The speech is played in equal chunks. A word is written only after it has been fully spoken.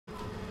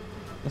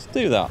Let's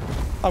do that.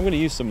 I'm going to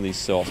use some of these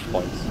source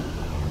points.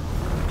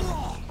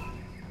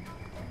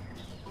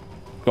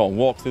 Go on,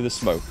 walk through the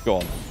smoke. Go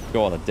on.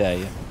 Go on, I dare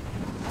you.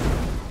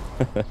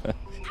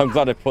 I'm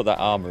glad I put that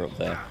armor up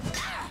there.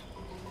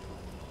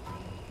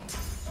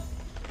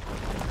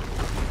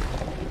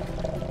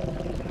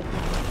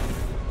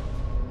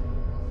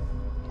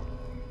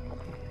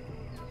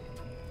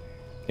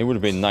 It would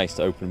have been nice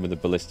to open with a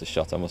ballista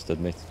shot, I must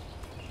admit.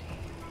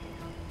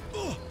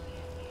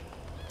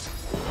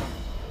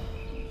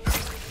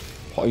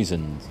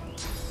 Poisoned.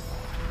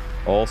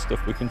 All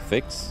stuff we can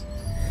fix.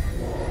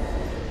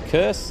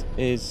 Curse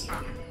is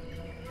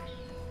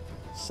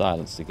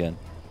silenced again.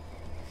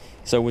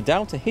 So we're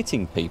down to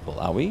hitting people,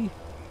 are we?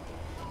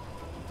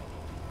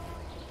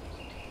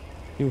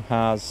 Who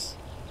has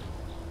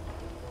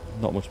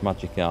not much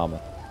magic armor?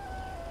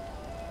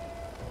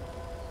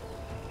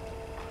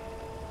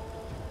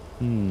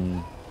 It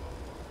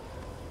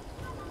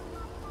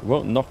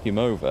won't knock him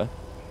over.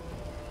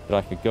 But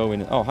I could go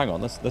in. Oh, hang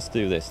on. Let's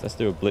do this. Let's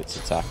do a blitz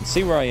attack and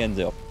see where I end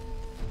up.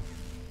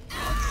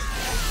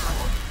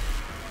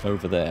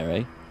 Over there,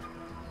 eh?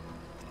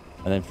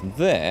 And then from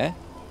there,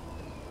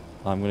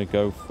 I'm going to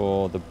go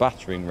for the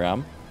battering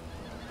ram,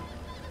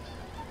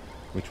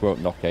 which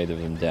won't knock either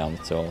of them down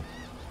at all.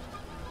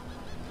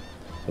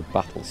 The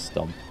battle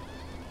stomp.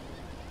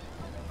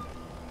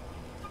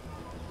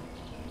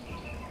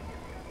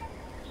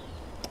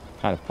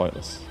 Kind of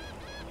pointless.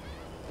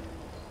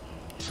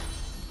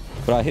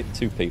 But I hit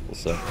 2 people,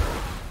 so...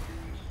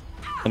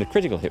 And a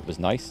critical hit was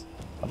nice.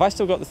 Have I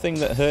still got the thing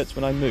that hurts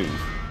when I move?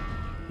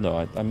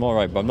 No, I'm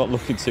alright, but I'm not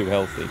looking too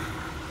healthy.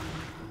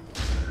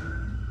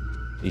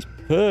 He's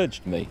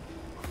purged me.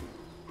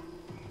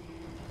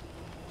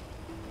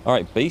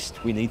 Alright,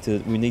 Beast, we need to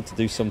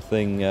do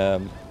something...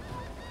 Oh,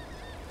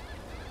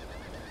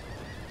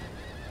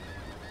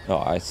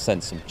 I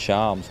sense some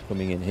charms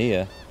coming in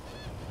here.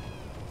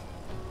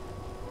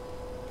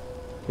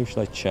 Who should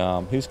I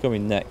charm? Who's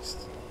going next?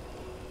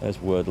 There's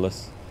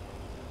Wordless.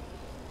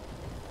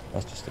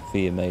 That's just a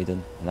Fear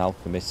Maiden, an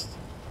Alchemist,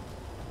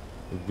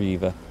 a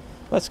Reaver.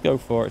 Let's go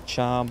for a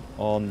charm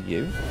on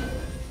you.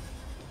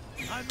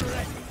 I'm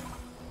ready.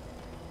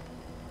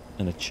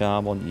 And a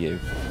charm on you.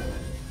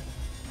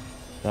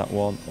 That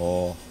one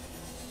or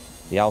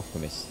the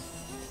Alchemist.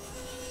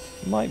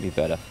 Might be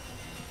better.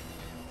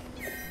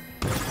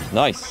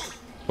 Nice.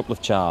 Couple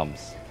of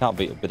charms. Can't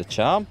beat a bit of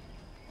charm.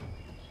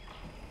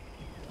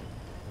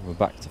 We're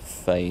back to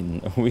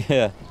Feign.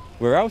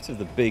 We're out of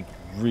the big,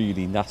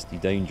 really nasty,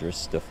 dangerous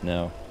stuff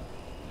now.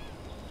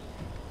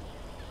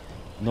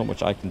 Not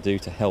much I can do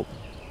to help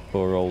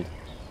poor old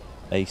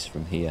Ace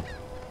from here.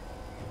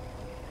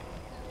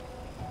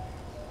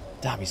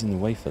 Damn, he's in the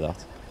way for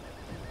that.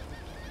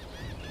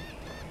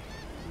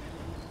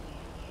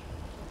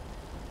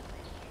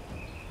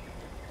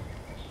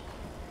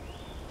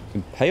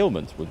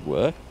 Impalement would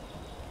work.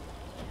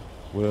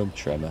 Worm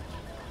Tremor.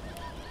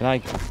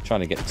 I'm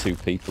trying to get 2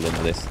 people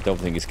into this. Don't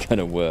think it's going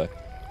to work.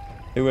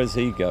 Who has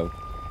he go?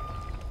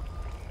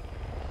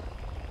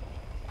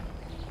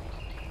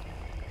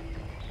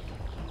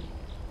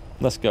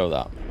 Let's go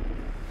that.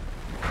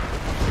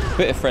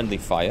 Bit of friendly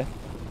fire.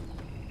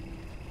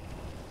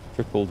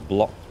 Tripled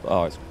block.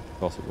 Oh, of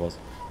course it was.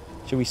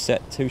 Should we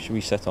set 2? Should we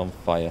set on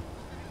fire?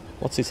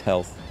 What's his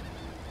health?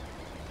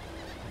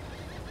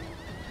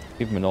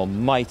 Give him an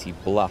almighty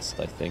blast,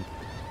 I think.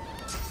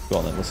 Go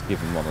on then, let's give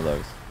him one of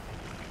those.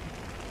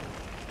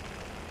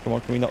 Come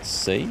on, can we not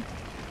see?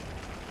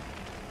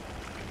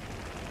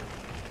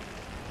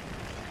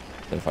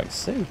 Don't know if I can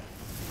see.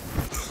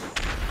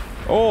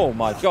 Oh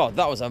my god,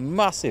 that was a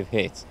massive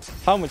hit.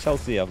 How much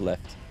health do you have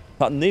left?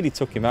 That nearly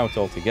took him out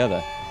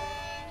altogether.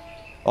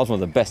 That was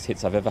one of the best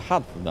hits I've ever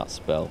had from that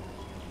spell.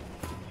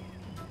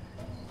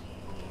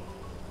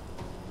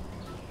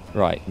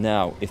 Right,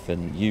 now,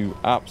 Ithan, you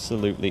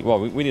absolutely... Well,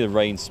 we need a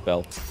range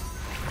spell.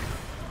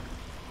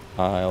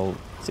 I'll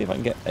see if I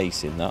can get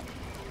Ace in that.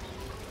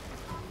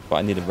 But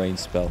I need a range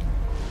spell.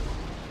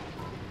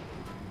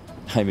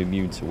 I'm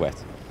immune to wet.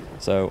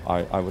 So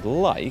I would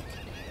like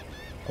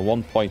a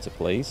 1-pointer,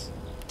 please.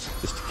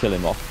 Just to kill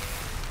him off.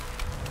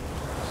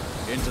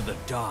 Into the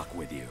dark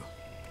with you.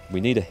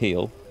 We need a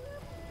heal.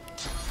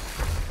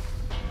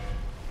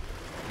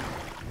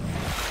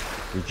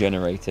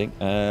 Regenerating.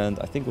 And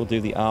I think we'll do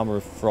the Armour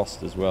of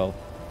Frost as well.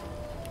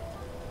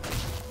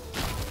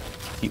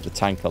 Keep the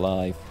tank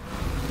alive.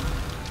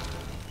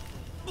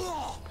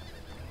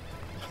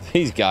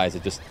 These guys are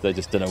they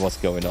just don't know what's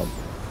going on.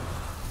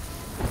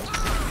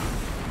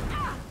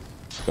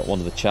 Got one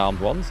of the charmed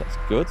ones, that's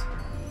good.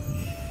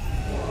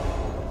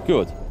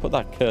 Good. Put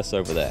that curse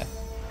over there.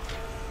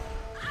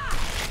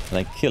 And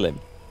then kill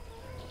him.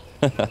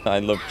 I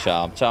love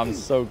Charm. Charm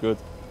is so good.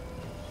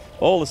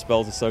 All the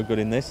spells are so good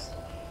in this.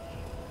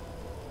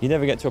 You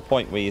never get to a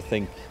point where you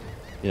think,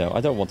 you know, I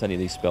don't want any of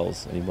these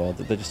spells anymore.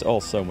 They're just all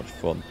so much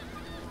fun.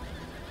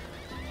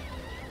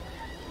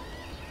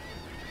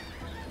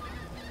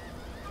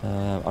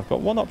 I've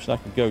got one option. I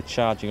could go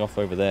charging off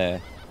over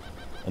there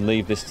and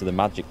leave this to the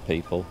magic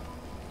people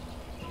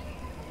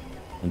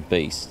and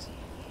Beast.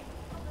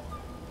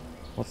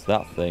 What's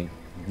that thing?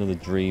 Another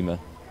dreamer.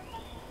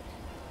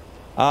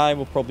 I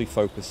will probably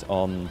focus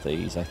on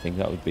these. I think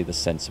that would be the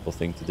sensible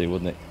thing to do,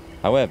 wouldn't it?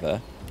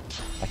 However,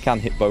 I can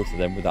hit both of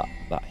them with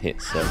that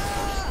hit, so...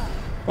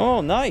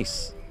 Oh,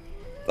 nice!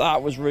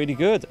 That was really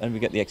good. And we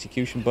get the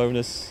execution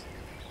bonus.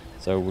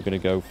 So we're going to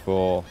go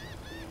for...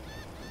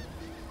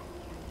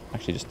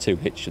 Actually, just 2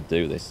 hits should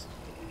do this.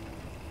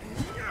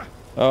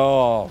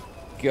 Oh,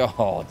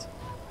 God.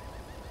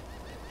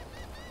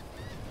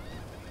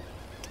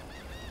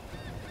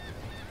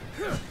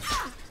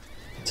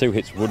 Two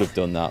hits would have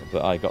done that,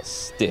 but I got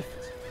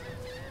stiffed.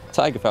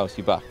 Tiger Faust,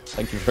 you back.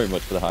 Thank you very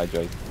much for the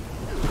hydrate.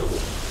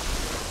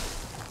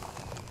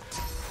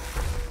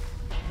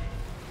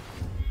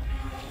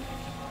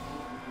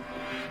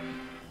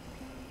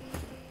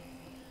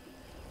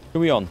 Who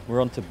are we on? We're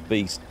on to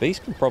Beast.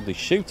 Beast can probably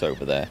shoot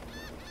over there.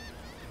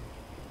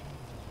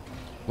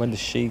 When does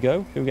she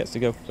go? Who gets to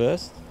go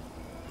first?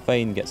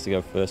 Fane gets to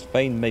go first.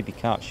 Fane maybe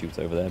can't shoot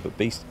over there, but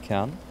Beast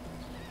can.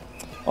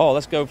 Oh,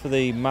 let's go for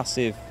the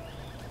massive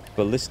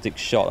ballistic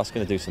shot. That's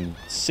going to do some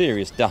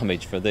serious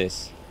damage for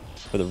this,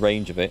 for the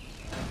range of it.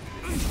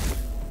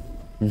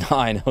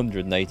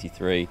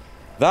 983.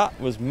 That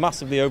was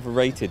massively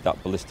overrated,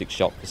 that ballistic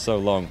shot, for so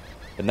long.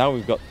 But now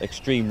we've got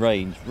extreme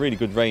range, really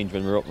good range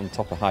when we're up on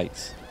top of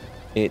heights.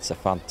 It's a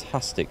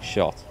fantastic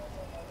shot. Is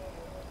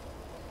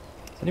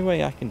there any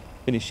way I can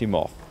finish him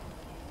off?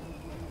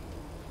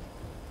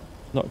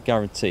 Not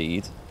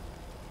guaranteed.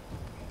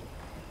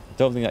 I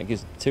don't think that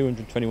gives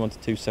 221 to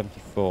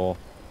 274.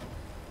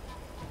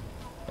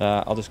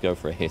 I'll just go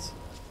for a hit.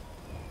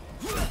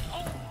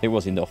 It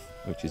was enough,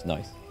 which is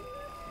nice.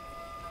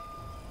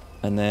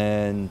 And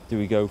then, do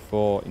we go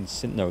for...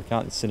 No, we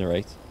can't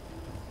incinerate.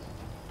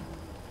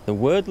 The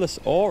wordless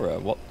aura.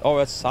 What? Oh,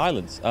 that's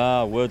silence.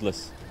 Ah,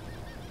 wordless.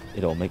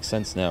 It all makes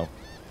sense now.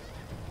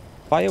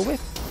 Fire whip.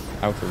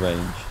 Out of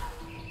range.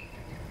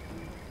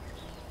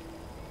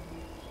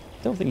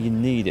 Don't think you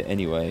need it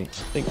anyway. I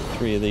think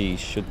 3 of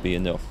these should be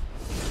enough.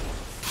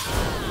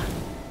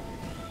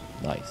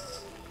 Nice.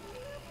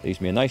 Leaves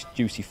me a nice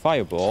juicy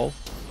fireball.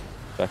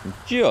 So I can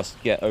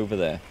just get over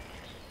there.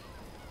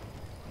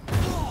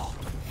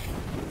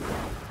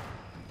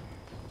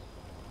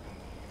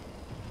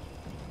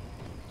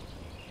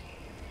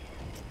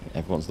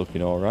 Everyone's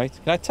looking alright.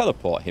 Can I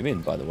teleport him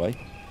in, by the way?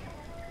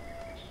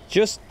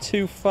 Just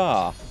too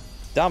far.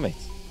 Damn it.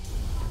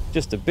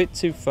 Just a bit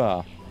too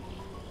far.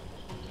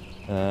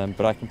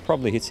 But I can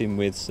probably hit him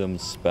with some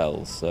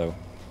spells, so...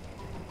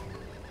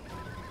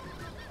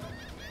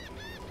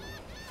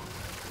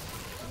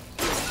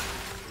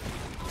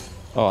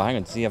 Oh, hang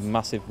on. Does he have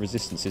massive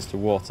resistances to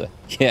water?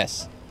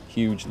 Yes.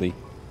 Hugely.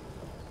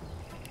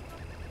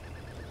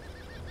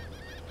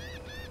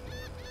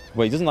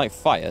 Well, he doesn't like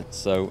fire,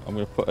 so I'm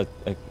going to put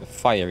a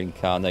fire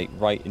incarnate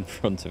right in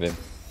front of him.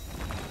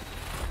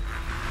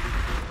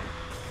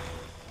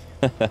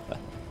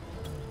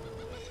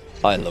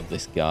 I love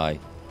this guy.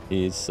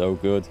 He is so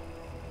good.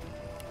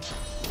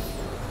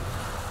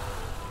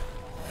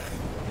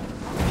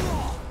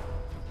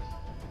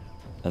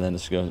 And then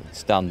just go and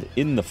stand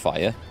in the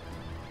fire.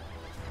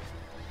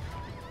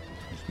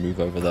 Just move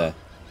over there.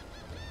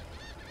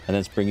 And then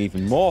let's bring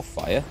even more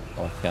fire.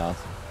 Oh, I can't.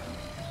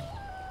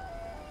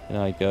 Can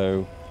I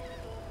go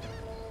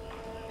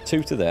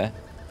 2 to there?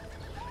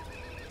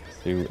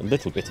 Do a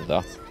little bit of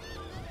that.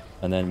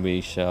 And then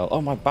we shall...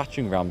 Oh, my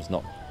battering ram's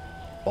not...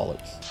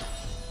 Bollocks.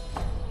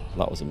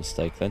 That was a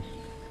mistake then.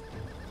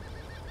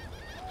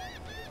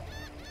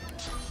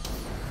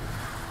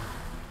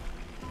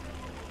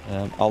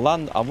 I'll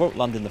land... I won't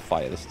land in the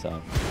fire this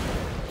time.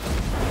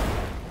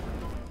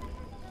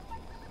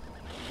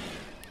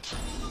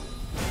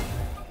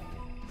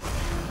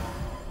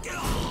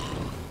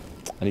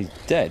 And he's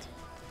dead.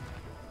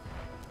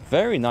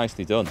 Very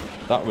nicely done.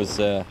 That was...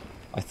 I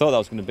thought that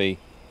was going to be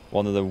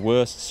one of the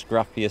worst,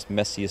 scrappiest,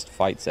 messiest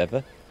fights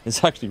ever.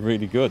 It's actually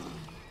really good.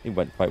 It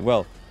went quite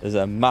well. There's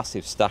a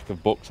massive stack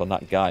of books on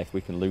that guy if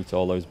we can loot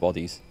all those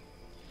bodies.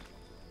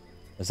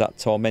 Has that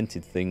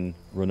tormented thing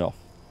run off?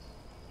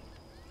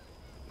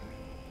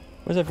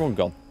 Where's everyone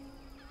gone?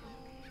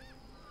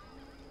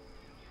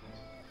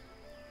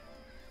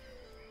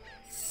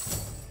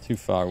 Too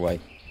far away.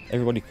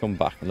 Everybody come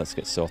back and let's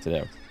get sorted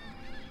out.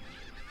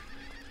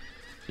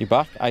 You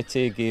back?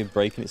 IT gear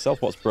breaking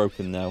itself. What's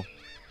broken now?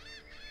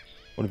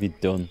 What have you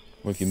done?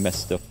 What have you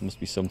messed up? Must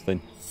be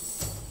something.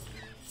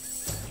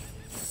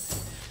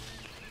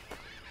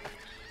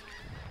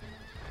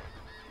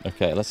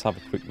 Okay, let's have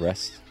a quick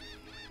rest.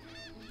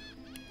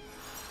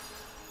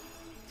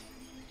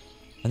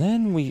 And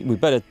then we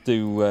better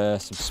do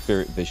some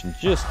spirit vision,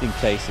 just in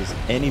case there's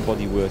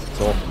anybody worth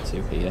talking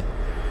to here.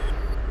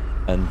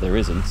 And there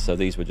isn't, so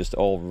these were just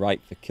all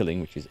ripe for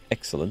killing, which is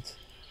excellent.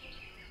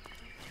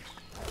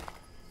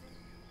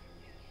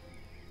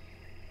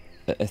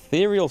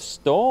 Ethereal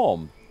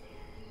storm.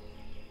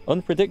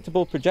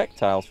 Unpredictable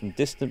projectiles from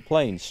distant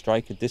planes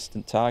strike a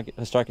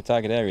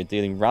target area,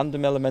 dealing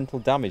random elemental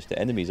damage to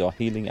enemies or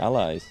healing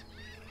allies.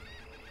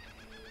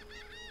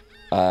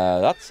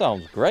 That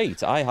sounds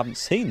great. I haven't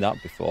seen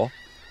that before.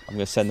 I'm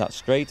going to send that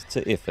straight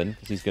to Iffin,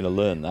 because he's going to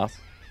learn that.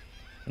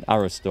 And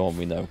Arrow Storm,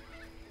 we know.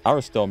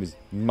 Arrow Storm is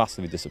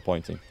massively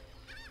disappointing.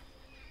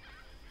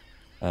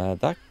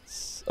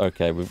 That's...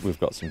 Okay, we've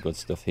got some good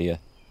stuff here.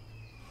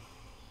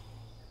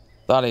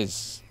 That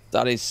is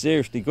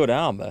seriously good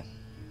armour.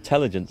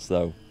 Intelligence,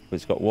 though. But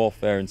it's got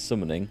Warfare and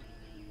Summoning.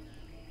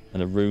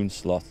 And a Rune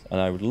slot.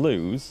 And I would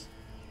lose...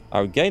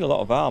 I would gain a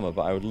lot of armour,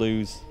 but I would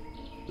lose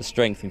the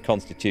Strength and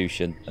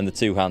Constitution, and the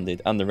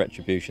Two-Handed, and the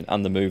Retribution,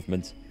 and the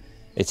Movement.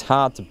 It's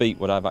hard to beat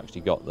what I've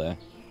actually got there.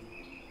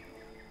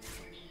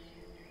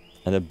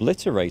 An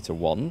Obliterator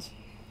Wand.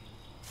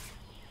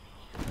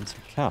 And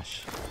some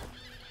cash.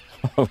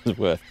 That was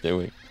worth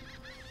doing.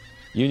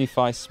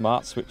 Unify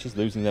Smart Switches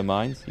losing their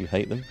minds. You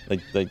hate them.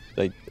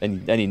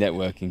 Any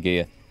networking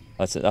gear.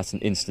 That's an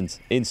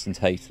instant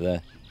hate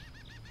there.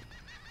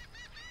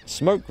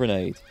 Smoke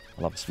Grenade.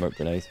 I'll have a Smoke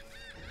Grenade.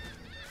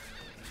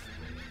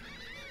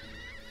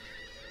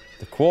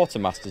 The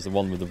Quartermaster's the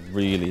one with the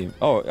really...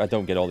 Oh, I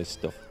don't get all this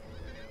stuff.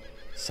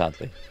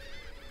 Sadly.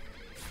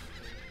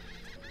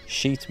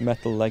 Sheet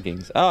Metal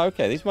Leggings. Oh,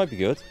 okay, these might be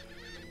good.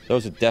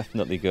 Those are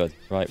definitely good.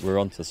 Right, we're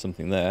onto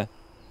something there.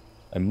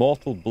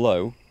 Immortal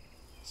Blow.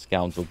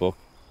 Scoundrel Book.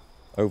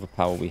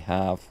 Overpower we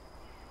have.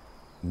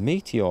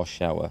 Meteor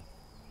Shower.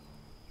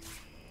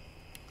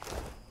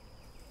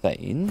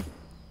 Thane.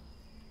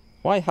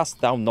 Why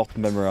hast thou not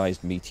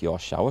memorized Meteor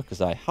Shower?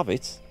 Because I have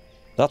it.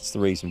 That's the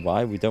reason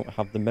why. We don't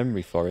have the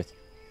memory for it.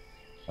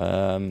 I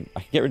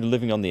can get rid of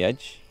Living on the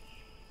Edge.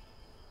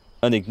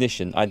 And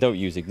Ignition. I don't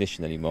use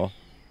Ignition anymore.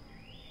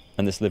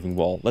 And this Living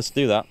Wall. Let's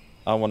do that.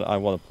 I want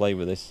to play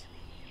with this.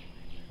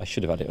 I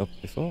should have had it up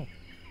before.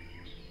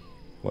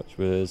 Which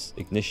was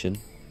Ignition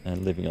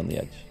and Living on the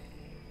Edge.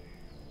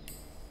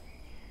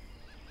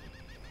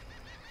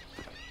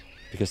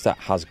 Because that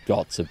has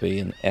got to be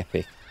an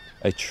epic.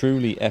 A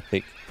truly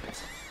epic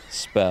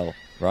spell,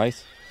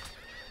 right?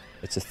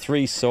 It's a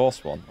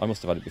 3-source one. I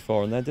must have had it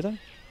before in there, did I?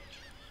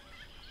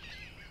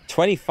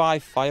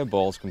 25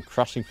 fireballs come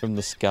crashing from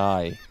the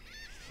sky.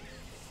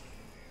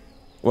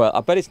 Well,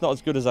 I bet it's not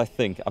as good as I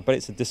think. I bet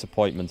it's a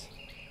disappointment.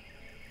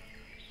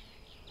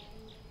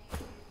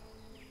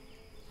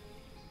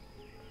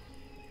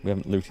 We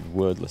haven't looted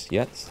Wordless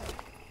yet.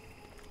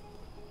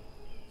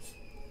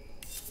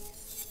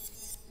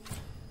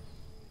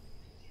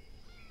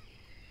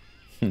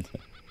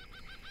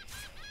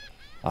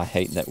 I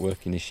hate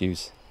networking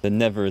issues. They're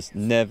never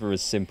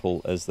as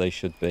simple as they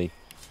should be.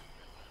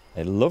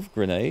 A Love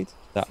Grenade.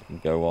 That can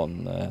go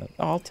on... oh,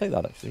 I'll take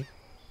that, actually.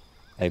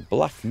 A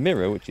Black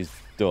Mirror, which is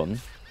done.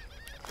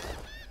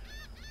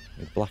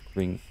 A Black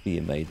Ring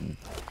Fear Maiden.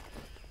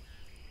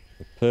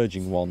 A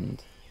Purging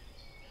Wand.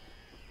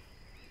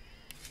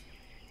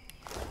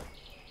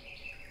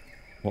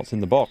 What's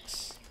in the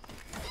box?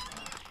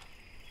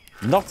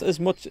 Not as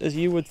much as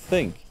you would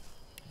think.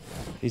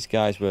 These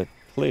guys were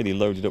clearly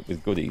loaded up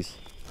with goodies.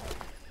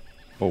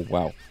 Oh,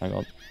 wow. Hang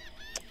on.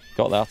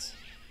 Got that.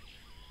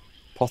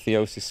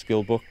 Apotheosis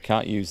skill book.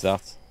 Can't use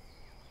that.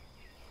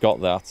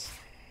 Got that.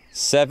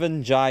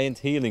 7 giant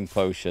healing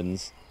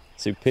potions.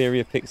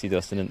 Superior pixie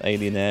dust and an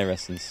alien air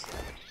essence.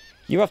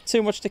 You have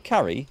too much to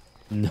carry?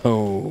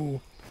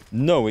 No.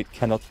 No, it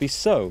cannot be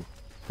so.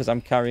 Because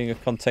I'm carrying a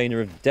container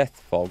of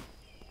death fog.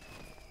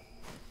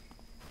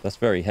 That's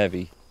very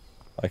heavy.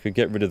 I could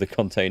get rid of the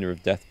container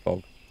of death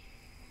fog.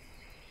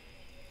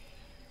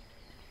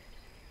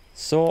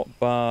 Sort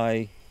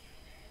by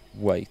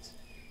weight.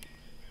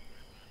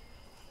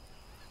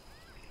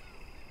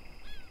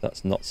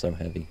 That's not so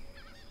heavy.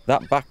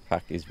 That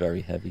backpack is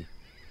very heavy.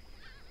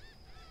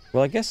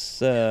 Well, I guess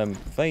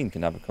Thane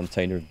can have a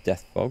container of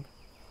death fog.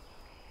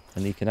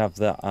 And he can have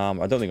that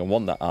armor. I don't think I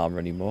want that armor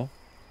anymore.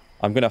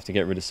 I'm going to have to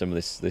get rid of some of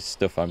this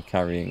stuff I'm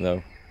carrying,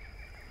 though.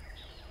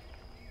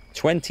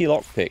 20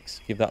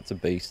 lockpicks. Give that to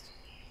Beast.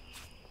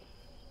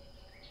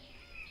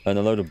 And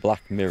a load of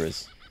black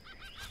mirrors.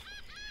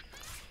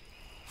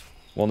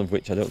 One of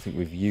which I don't think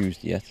we've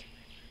used yet.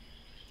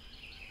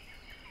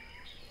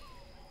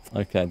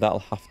 Okay, that'll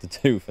have to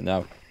do for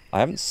now. I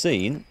haven't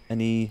seen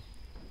any...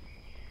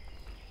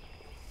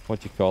 What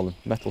do you call them?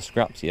 Metal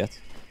scraps yet.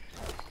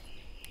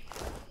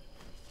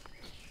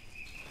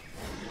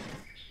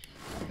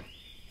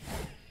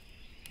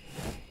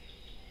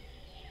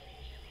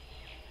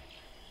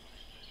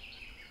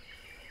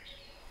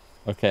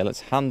 Okay,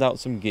 let's hand out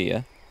some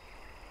gear.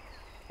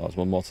 Oh, there's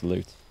one more to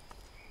loot.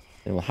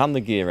 Then we'll hand the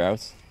gear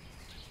out.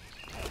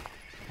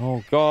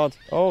 Oh, God.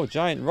 Oh,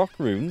 giant rock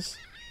runes.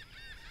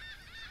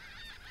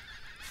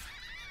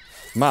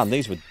 Man,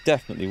 these were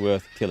definitely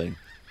worth killing.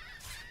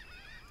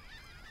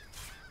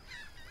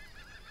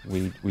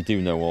 We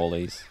do know all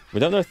these. We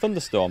don't know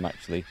Thunderstorm,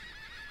 actually.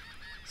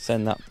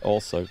 Send that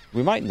also.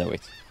 We might know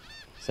it.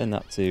 Send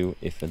that to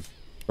Iffin.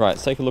 Right,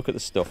 let's take a look at the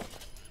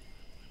stuff.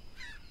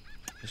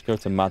 Just go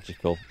to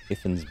Markgfl,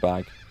 Iffin's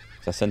bag.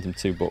 Because I sent him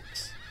 2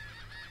 books.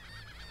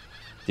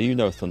 Do you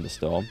know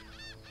Thunderstorm?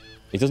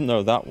 He doesn't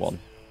know that one.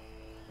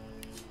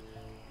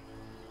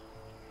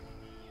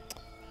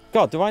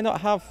 God, do I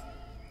not have...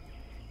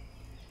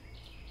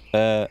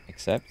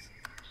 accept.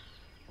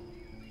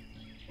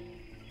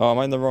 Oh, am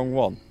I in the wrong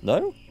one?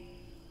 No?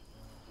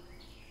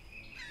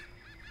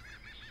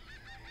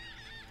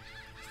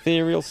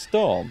 Ethereal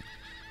Storm.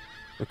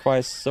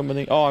 Requires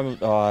summoning... Oh,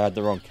 I had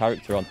the wrong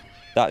character on.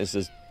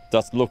 That's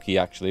lucky,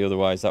 actually.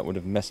 Otherwise, that would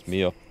have messed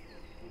me up.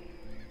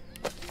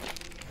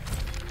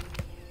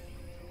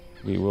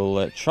 We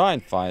will try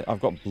and find...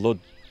 I've got blood...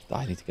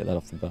 I need to get that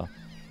off the bar.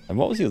 And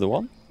what was the other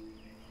one?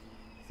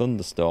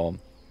 Thunderstorm.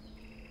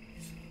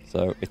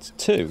 So, it's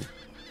 2.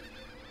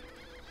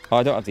 Oh,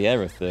 I don't have the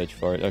Aerothurge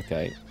for it.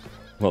 Okay.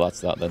 Well,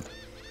 that's that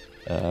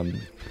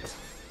then.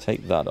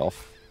 Take that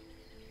off.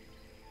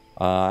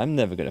 I'm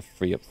never going to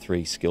free up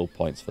 3 skill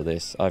points for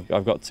this.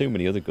 I've got too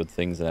many other good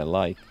things that I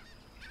like.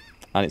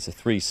 And it's a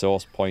 3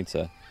 source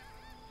pointer.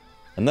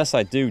 Unless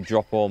I do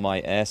drop all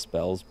my air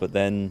spells, but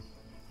then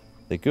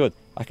they're good.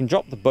 I can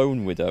drop the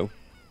Bone Widow.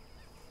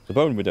 The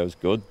Bone Widow's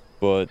good,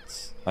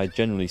 but I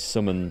generally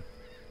summon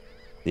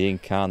the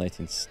Incarnate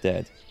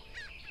instead.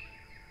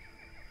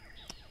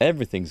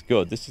 Everything's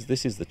good.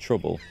 This is the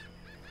trouble.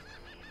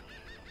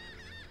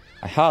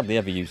 I hardly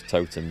ever use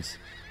totems.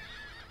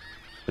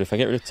 But if I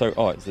get rid of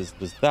oh,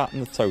 there's that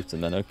and the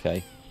totem then,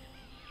 okay.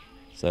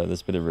 So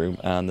there's a bit of room.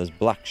 And there's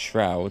Black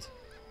Shroud,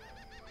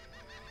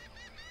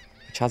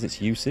 which has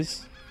its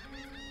uses.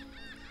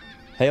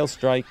 Hail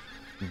Strike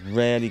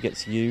rarely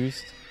gets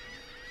used.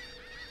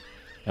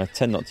 I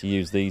tend not to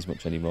use these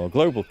much anymore.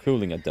 Global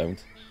Cooling I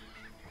don't.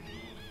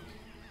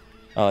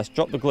 Oh, let's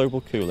drop the Global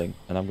Cooling,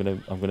 and I'm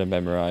gonna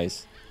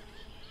memorize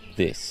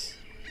this.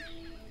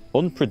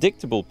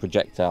 Unpredictable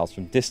projectiles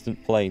from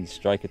distant planes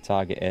strike a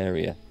target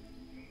area.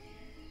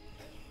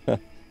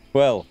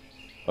 Well,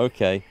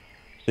 okay.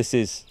 This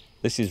is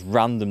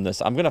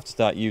randomness. I'm gonna have to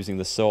start using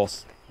the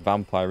source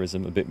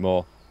vampirism a bit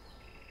more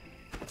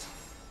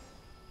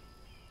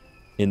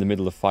in the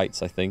middle of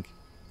fights, I think.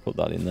 Put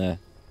that in there.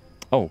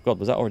 Oh god,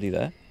 was that already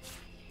there?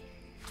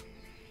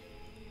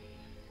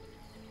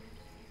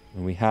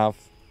 And we have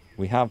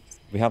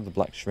the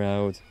Black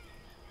Shroud.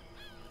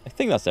 I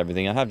think that's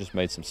everything. I have just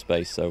made some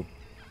space, so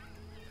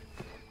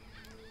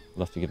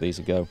we'll have to give these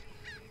a go.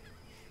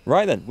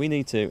 Right then, we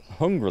need to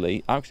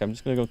hungrily... Actually, I'm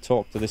just going to go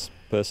talk to this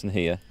person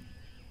here.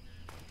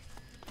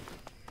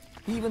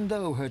 Even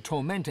though her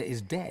tormentor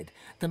is dead,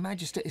 the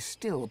Magister is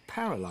still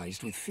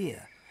paralyzed with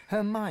fear.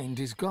 Her mind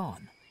is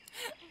gone.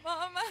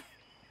 Mama,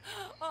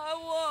 I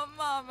want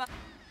Mama.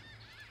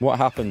 What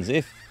happens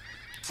if...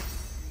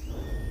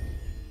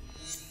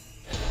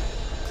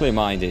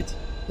 Clear-minded.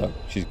 No,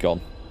 she's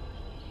gone.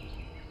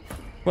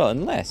 Well,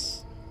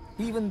 unless...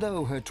 Even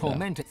though her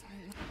tormentor... No.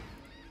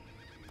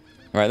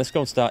 Alright, let's go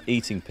and start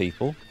eating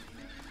people.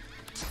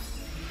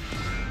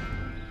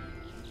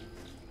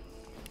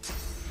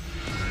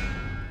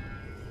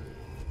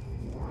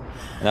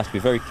 And I have to be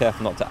very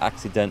careful not to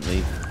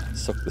accidentally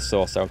suck the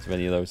sauce out of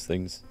any of those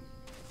things.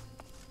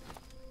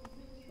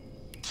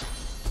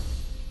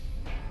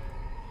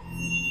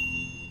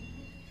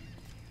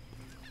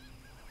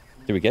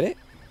 Did we get it?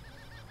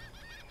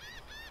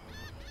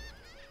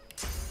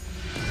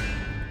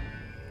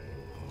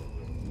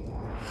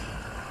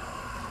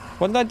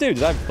 What did I do?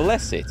 Did I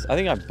bless it? I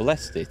think I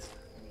blessed it.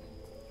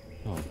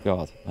 Oh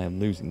god, I am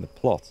losing the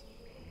plot.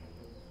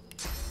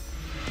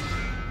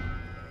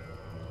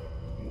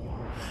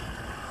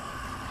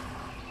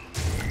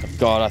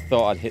 God, I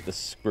thought I'd hit the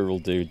squirrel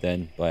dude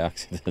then by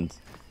accident.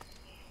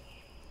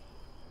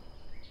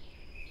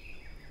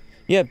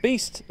 Yeah,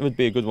 Beast would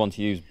be a good one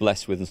to use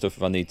Bless with and stuff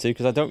if I need to,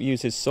 because I don't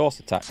use his source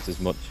attacks as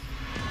much.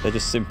 They're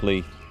just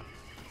simply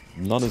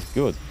not as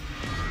good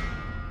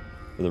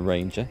for the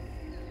Ranger.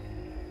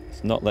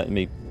 It's not letting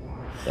me...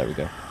 There we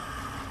go.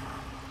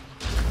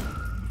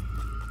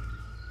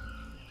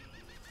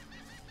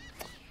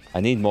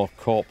 I need more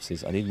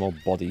corpses. I need more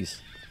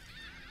bodies.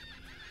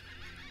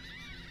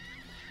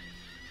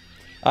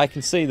 I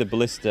can see the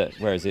ballista...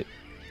 Where is it?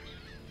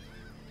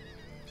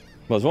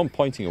 Well, there's one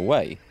pointing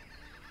away.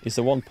 Is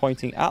there one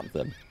pointing at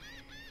them?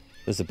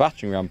 There's a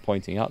battering ram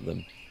pointing at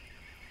them.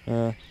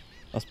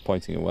 That's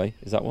pointing away.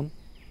 Is that one?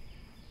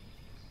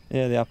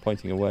 Yeah, they are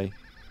pointing away.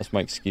 That's my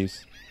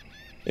excuse.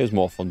 It was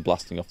more fun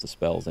blasting off the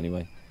spells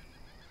anyway.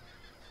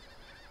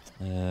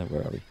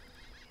 Where are we?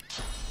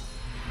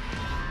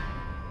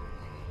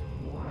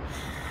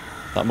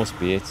 That must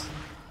be it.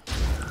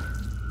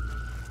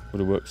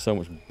 Would have worked so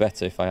much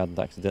better if I hadn't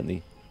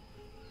accidentally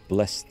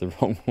blessed the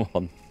wrong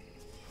one.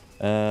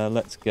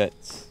 Let's get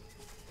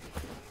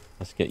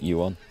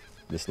you on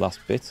this last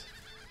bit.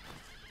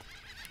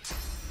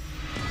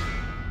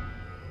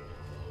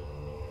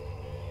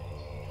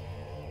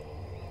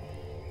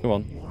 Come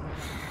on.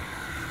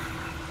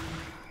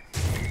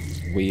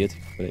 Weird,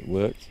 but it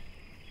worked.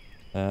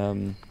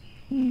 One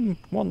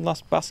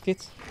last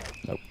basket.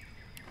 Nope.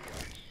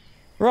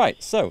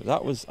 Right, so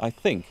that was, I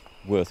think,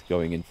 worth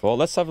going in for.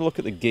 Let's have a look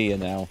at the gear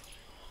now,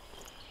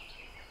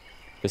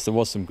 because there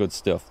was some good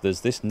stuff.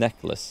 There's this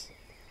necklace.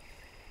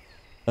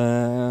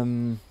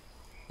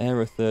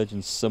 Aerothurge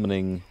and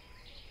summoning.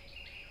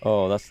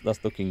 Oh,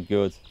 that's looking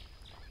good.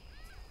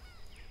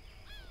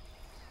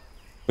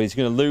 But he's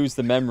going to lose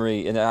the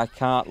memory, and I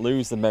can't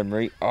lose the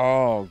memory.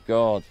 Oh,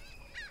 God.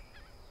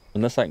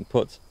 Unless I can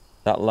put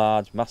that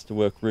large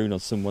masterwork rune on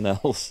someone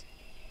else.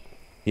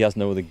 He has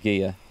no other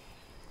gear.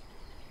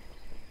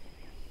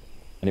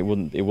 And it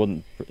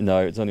wouldn't, no,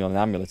 it's only on an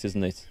amulet,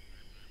 isn't it?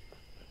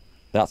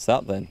 That's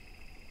that then.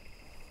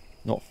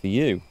 Not for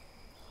you.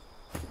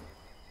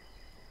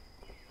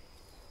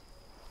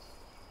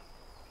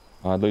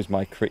 I lose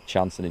my crit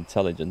chance and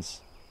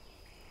intelligence.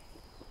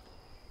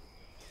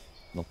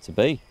 Not to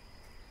be.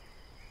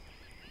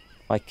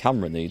 My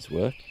camera needs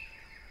work.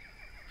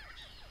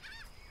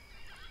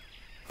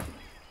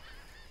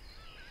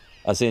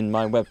 As in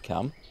my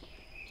webcam.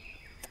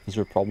 Is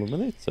there a problem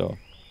with it?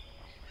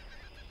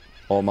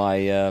 Or my,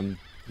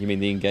 you mean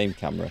the in-game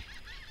camera?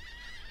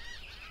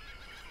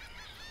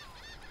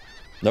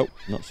 Nope,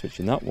 not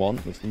switching that one,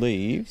 which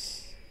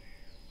leaves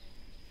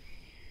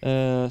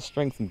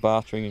strength and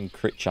bartering and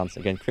crit chance.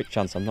 Again, crit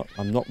chance, I'm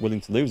not willing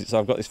to lose it. So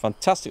I've got this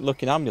fantastic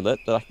looking amulet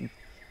that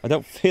I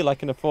don't feel I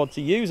can afford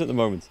to use at the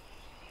moment.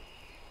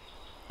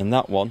 And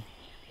that one,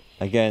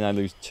 again, I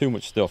lose too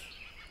much stuff.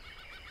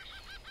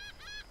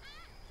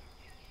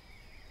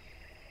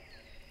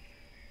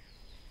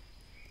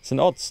 It's an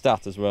odd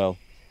stat as well.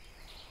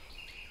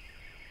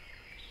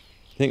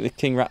 You think the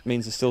king rat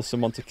means there's still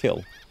someone to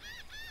kill?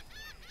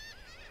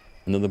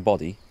 Another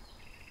body?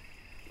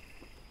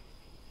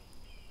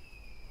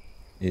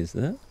 Is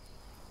there?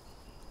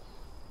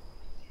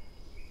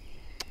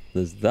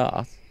 There's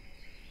that.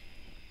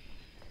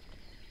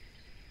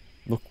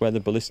 Look where the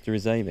ballista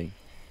is aiming.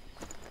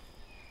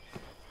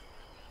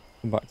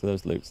 Come back to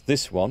those loots.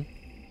 This one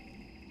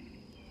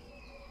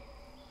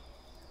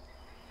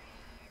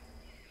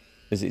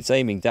is it's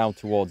aiming down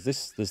towards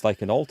this. There's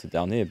like an altar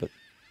down here, but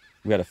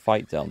we had a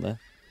fight down there.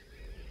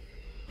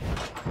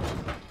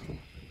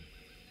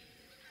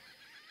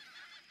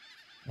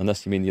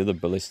 Unless you mean the other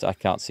ballista, I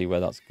can't see where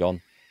that's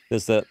gone.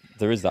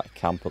 There is that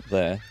camp up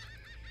there.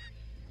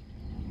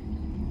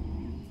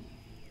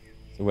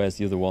 So where's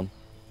the other one?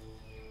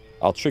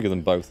 I'll trigger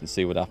them both and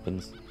see what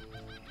happens.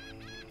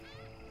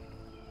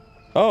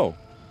 Oh!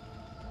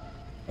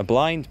 A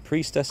blind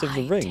priestess of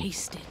the ring. I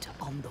taste it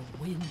on the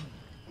wind.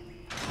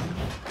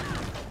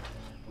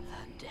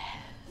 The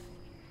death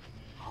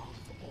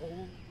of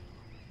all.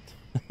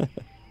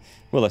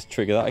 Well, let's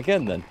trigger that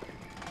again then.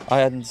 I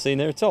hadn't seen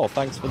her at all.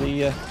 Thanks for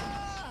the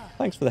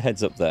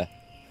heads up there.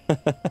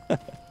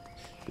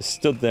 Just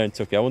stood there and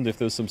took it. I wonder if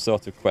there was some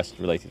sort of quest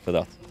related for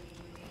that.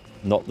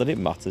 Not that it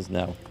matters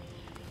now.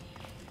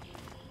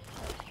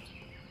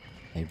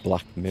 A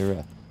black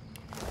mirror.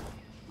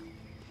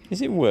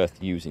 Is it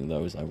worth using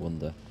those, I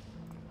wonder?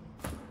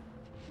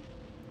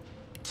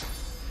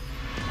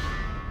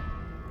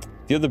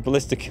 The other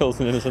ballista kills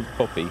an innocent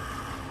puppy.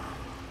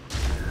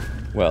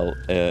 Well,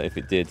 if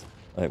it did,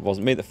 it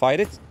wasn't me that fired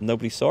it.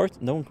 Nobody saw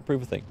it. No one can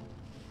prove a thing.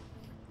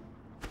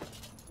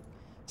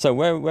 So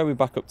where are we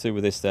back up to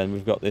with this then?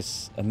 We've got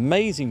this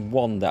amazing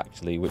wand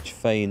actually, which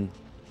feign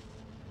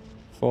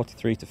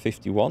 43 to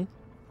 51.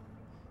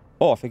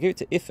 Oh, if I give it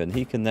to Iffen,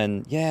 he can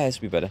then... Yeah, this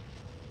will be better.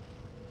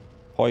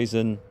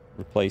 Poison,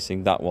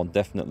 replacing that one,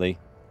 definitely.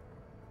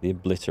 The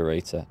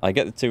Obliterator. I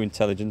get the 2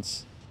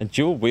 intelligence. And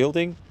dual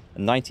wielding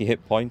and 90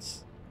 hit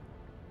points.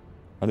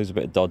 I lose a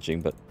bit of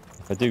dodging, but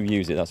if I do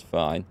use it, that's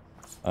fine.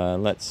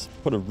 Let's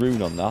put a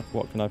rune on that.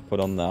 What can I put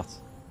on that?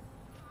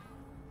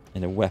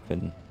 In a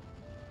weapon.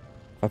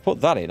 If I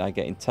put that in, I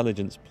get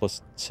intelligence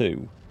plus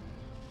 2.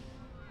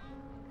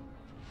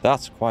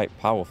 That's quite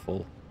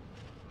powerful.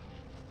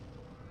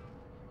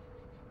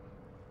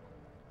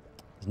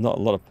 There's not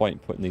a lot of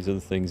point putting these other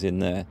things in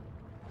there.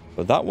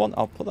 But that one,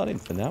 I'll put that in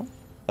for now.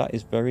 That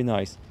is very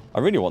nice. I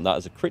really want that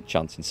as a crit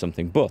chance in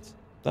something, but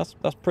that's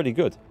pretty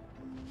good.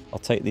 I'll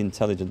take the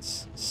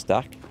intelligence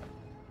stack.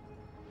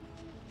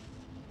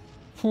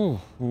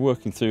 Whew, we're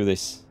working through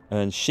this.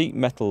 And sheet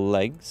metal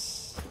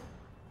legs.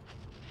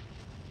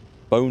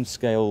 Bone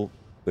scale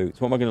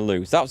boots. What am I going to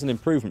lose? That was an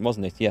improvement,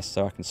 wasn't it? Yes,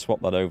 so I can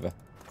swap that over.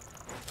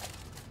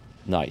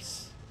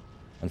 Nice.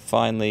 And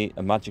finally,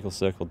 a magical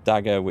circle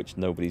dagger, which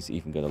nobody's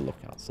even going to look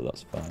at, so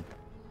that's fine.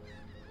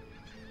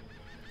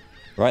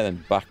 Right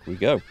then, back we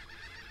go.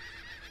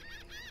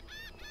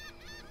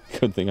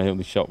 Good thing I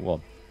only shot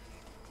one.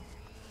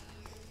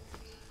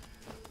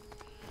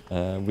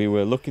 We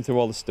were looking through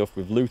all the stuff.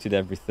 We've looted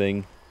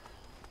everything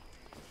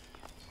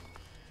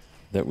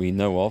that we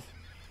know of.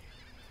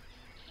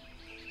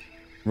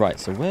 Right,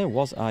 so where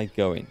was I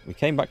going? We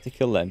came back to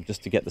kill them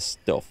just to get the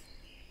stuff.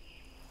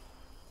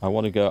 I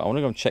want to go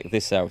and check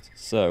this out.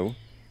 So,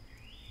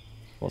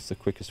 what's the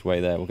quickest way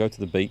there? We'll go to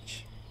the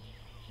beach.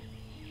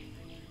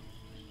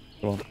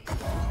 Come on.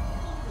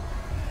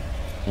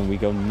 And we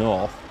go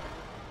north.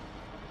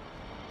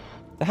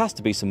 There has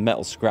to be some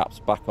metal scraps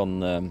back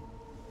on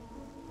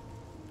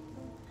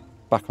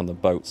the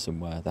boat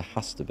somewhere. There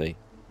has to be.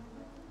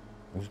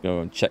 I'm just going to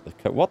go and check the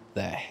code. What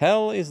the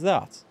hell is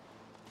that?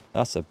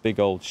 That's a big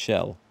old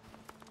shell.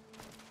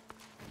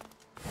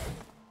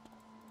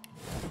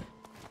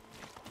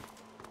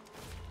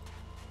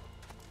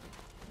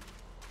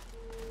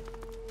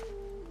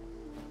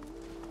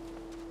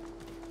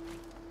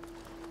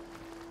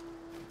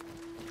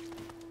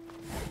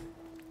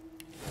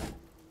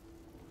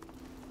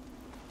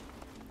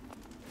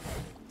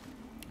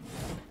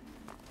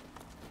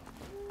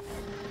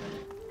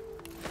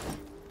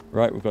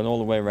 Right, we're going all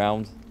the way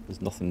around.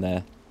 There's nothing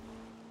there.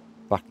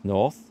 Back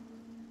north.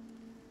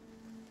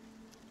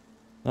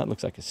 That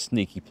looks like a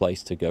sneaky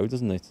place to go,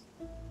 doesn't it?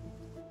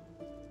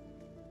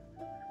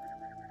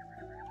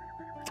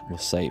 We'll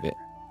save it.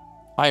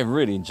 I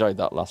really enjoyed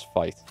that last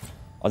fight.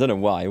 I don't know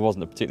why. It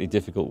wasn't a particularly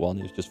difficult one.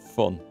 It was just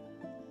fun.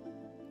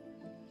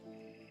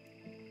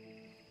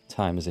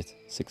 Time is it?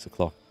 6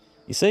 o'clock.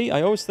 You see,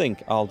 I always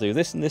think I'll do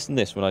this and this and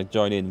this when I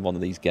join in one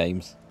of these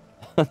games.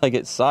 I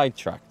get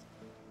sidetracked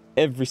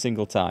every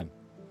single time.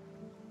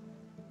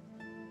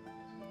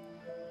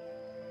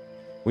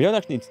 We don't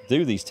actually need to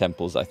do these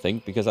temples, I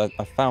think, because I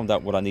found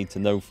out what I need to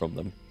know from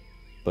them.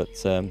 But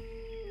it's a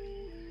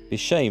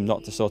shame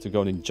not to sort of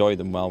go and enjoy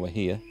them while we're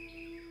here.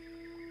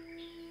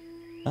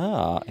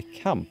 Ah, a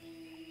camp.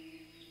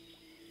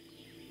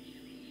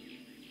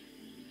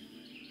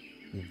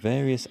 With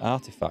various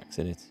artifacts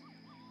in it.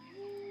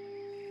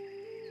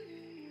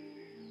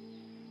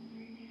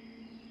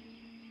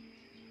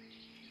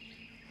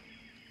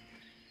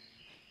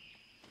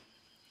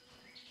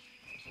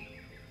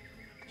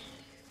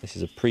 This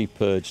is a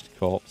pre-purged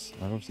corpse.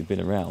 I've obviously been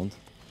around.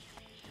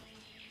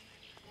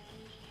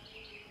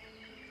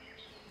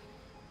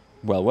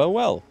 Well, well,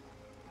 well.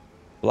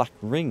 Black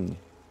ring.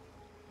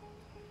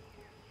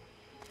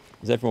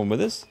 Is everyone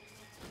with us?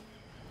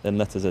 Then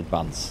let us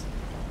advance.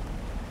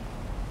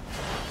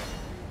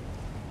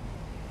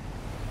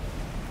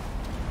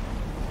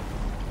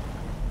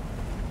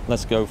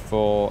 Let's go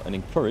for an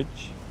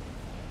encourage.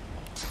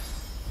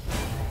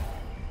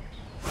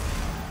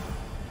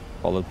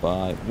 Followed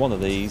by one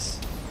of these.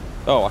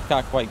 Oh, I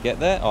can't quite get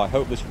there. Oh, I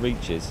hope this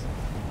reaches.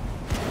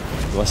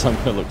 Otherwise I'm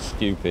going to look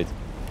stupid.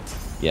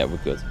 Yeah, we're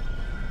good.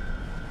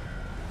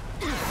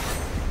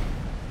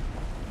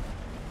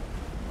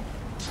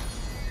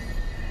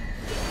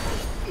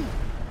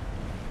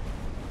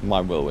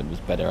 My whirlwind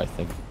was better, I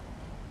think.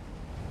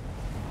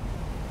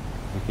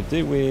 We could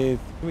do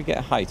with... Can we get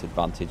a height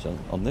advantage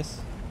on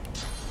this?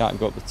 Can't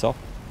go up the top.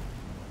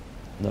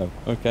 No.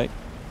 Okay.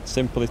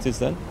 Simple it is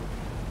then.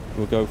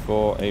 We'll go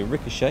for a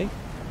ricochet.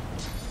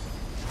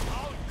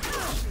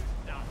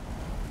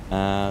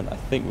 And I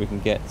think we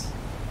can get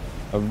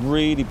a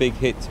really big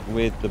hit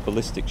with the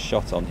ballistic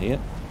shot on here.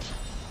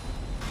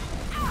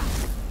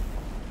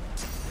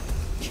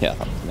 Yeah,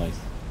 that was nice.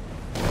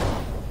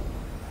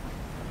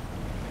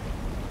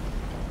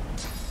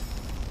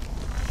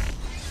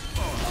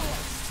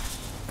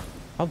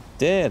 How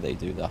dare they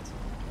do that?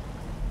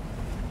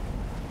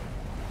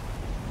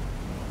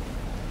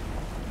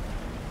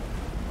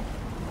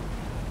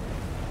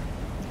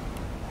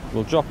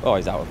 We'll drop... Oh,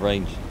 he's out of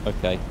range.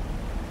 Okay.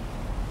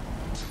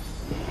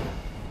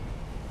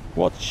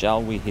 What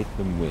shall we hit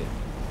them with?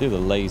 Do the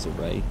laser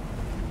ray.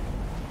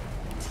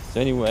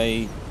 So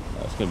anyway...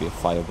 Oh, it's going to be a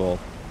fireball.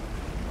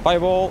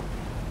 Fireball!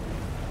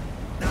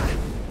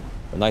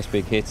 A nice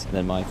big hit, and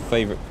then my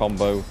favourite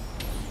combo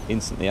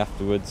instantly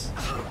afterwards.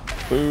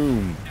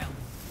 Boom!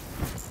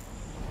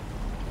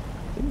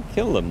 Didn't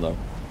kill them, though.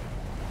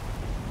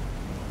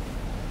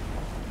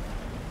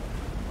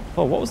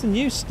 Oh, what was the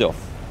new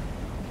stuff?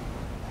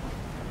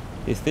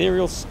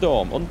 Ethereal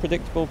Storm.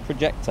 Unpredictable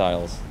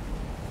projectiles.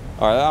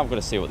 Alright, I'm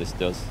going to see what this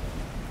does.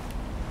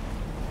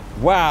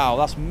 Wow,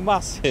 that's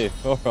massive.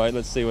 Alright,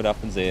 let's see what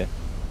happens here.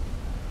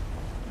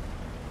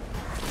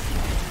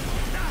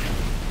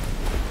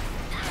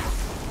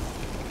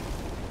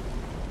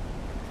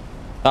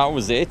 That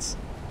was it.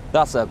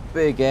 That's a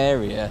big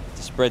area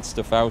to spread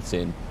stuff out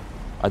in.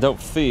 I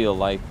don't feel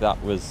like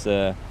that was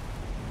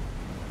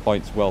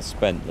points well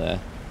spent there.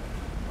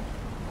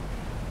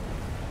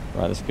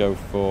 Right, let's go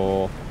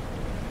for...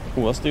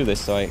 Oh, let's do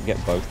this so I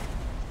get both.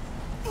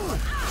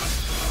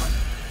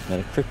 And then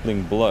a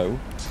crippling blow.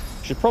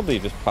 Should probably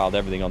have just piled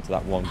everything onto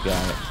that one guy,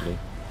 actually.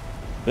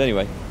 But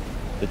anyway,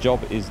 the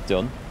job is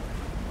done.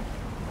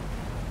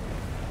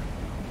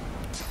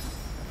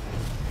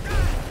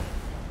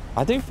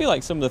 I do feel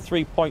like some of the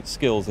 3-point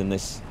skills in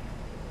this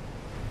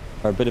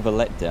are a bit of a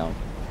letdown.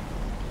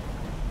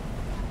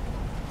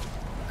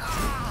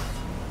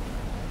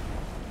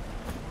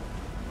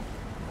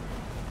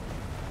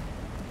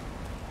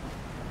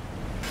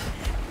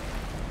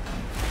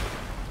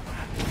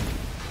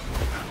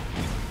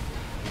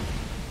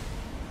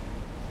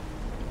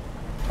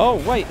 Oh,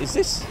 wait, is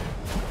this...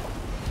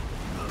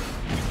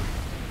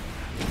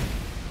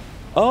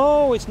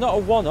 Oh, it's not a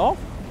one-off?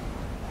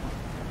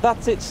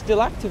 That's it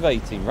still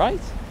activating, right?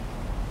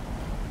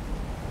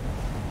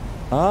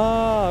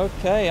 Ah,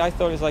 okay. I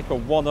thought it was like a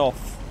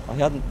one-off. I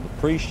hadn't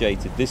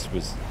appreciated this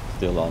was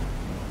still on.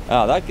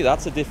 Ah,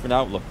 that's a different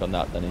outlook on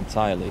that then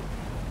entirely.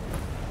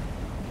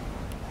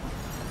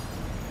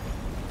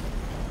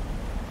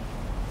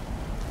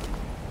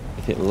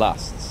 If it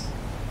lasts.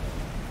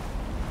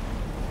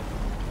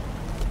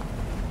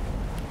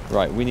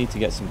 Right, we need to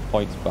get some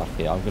points back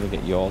here. I'm going to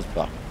get yours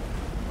back.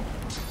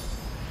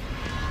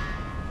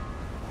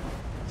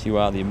 You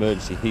are the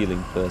emergency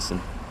healing person.